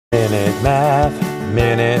Minute Math.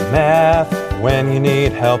 When you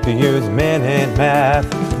need help, you use Minute Math.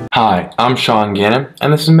 Hi, I'm Sean Gannon,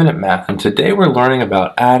 and this is Minute Math, and today we're learning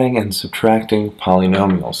about adding and subtracting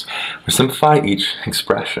polynomials. We simplify each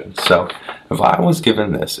expression. So, if I was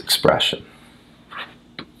given this expression,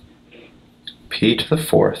 p to the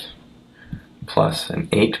fourth plus an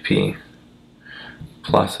 8p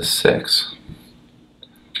plus a 6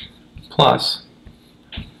 plus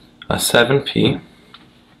a 7p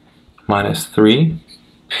minus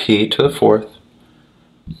 3p to the fourth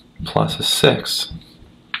plus a 6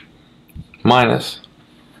 minus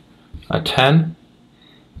a 10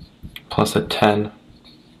 plus a 10p.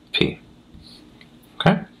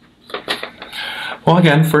 Okay? Well,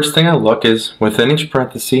 again, first thing I look is within each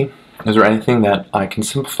parenthesis, is there anything that I can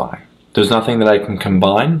simplify? There's nothing that I can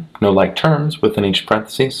combine, no like terms within each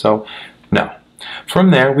parenthesis, so no.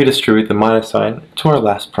 From there, we distribute the minus sign to our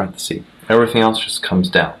last parenthesis. Everything else just comes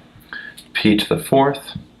down. P to the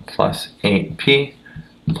fourth plus 8p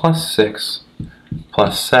plus 6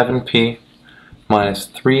 plus 7p minus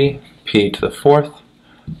 3p to the fourth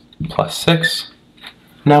plus 6.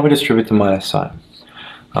 Now we distribute the minus sign.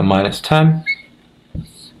 A minus 10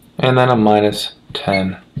 and then a minus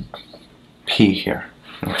 10p here.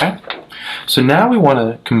 Okay? So now we want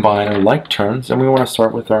to combine our like terms, and we want to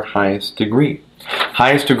start with our highest degree.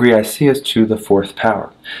 Highest degree I see is to the fourth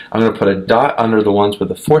power. I'm going to put a dot under the ones with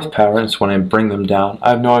the fourth power, and so when I bring them down,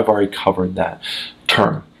 I know I've already covered that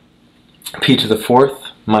term. P to the fourth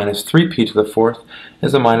minus 3p to the fourth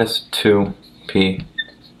is a minus 2p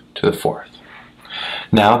to the fourth.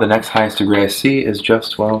 Now the next highest degree I see is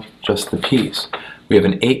just the p's. We have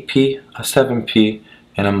an 8p, a 7p,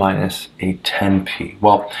 and a minus a 10p.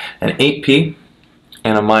 Well, an 8p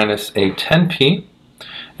and a minus a 10p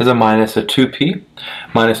is a minus a 2p.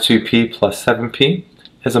 Minus 2p plus 7p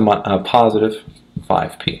is a positive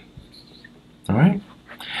 5p. Alright?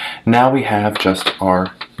 Now we have just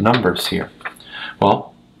our numbers here.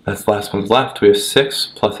 Well, that's the last one's left. We have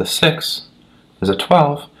 6 plus a 6 is a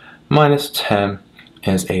 12, minus 10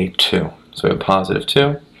 is a 2. So we have positive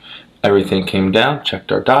 2. Everything came down,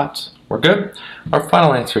 checked our dots, we're good. Our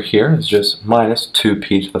final answer here is just minus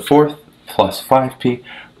 2p to the fourth plus 5p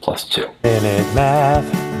plus 2. Minute Math.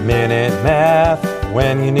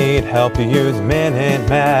 When you need help, you use Minute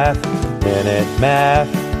Math. Minute Math.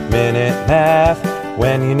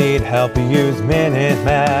 When you need help, you use Minute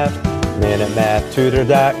Math.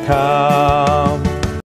 MinuteMathTutor.com.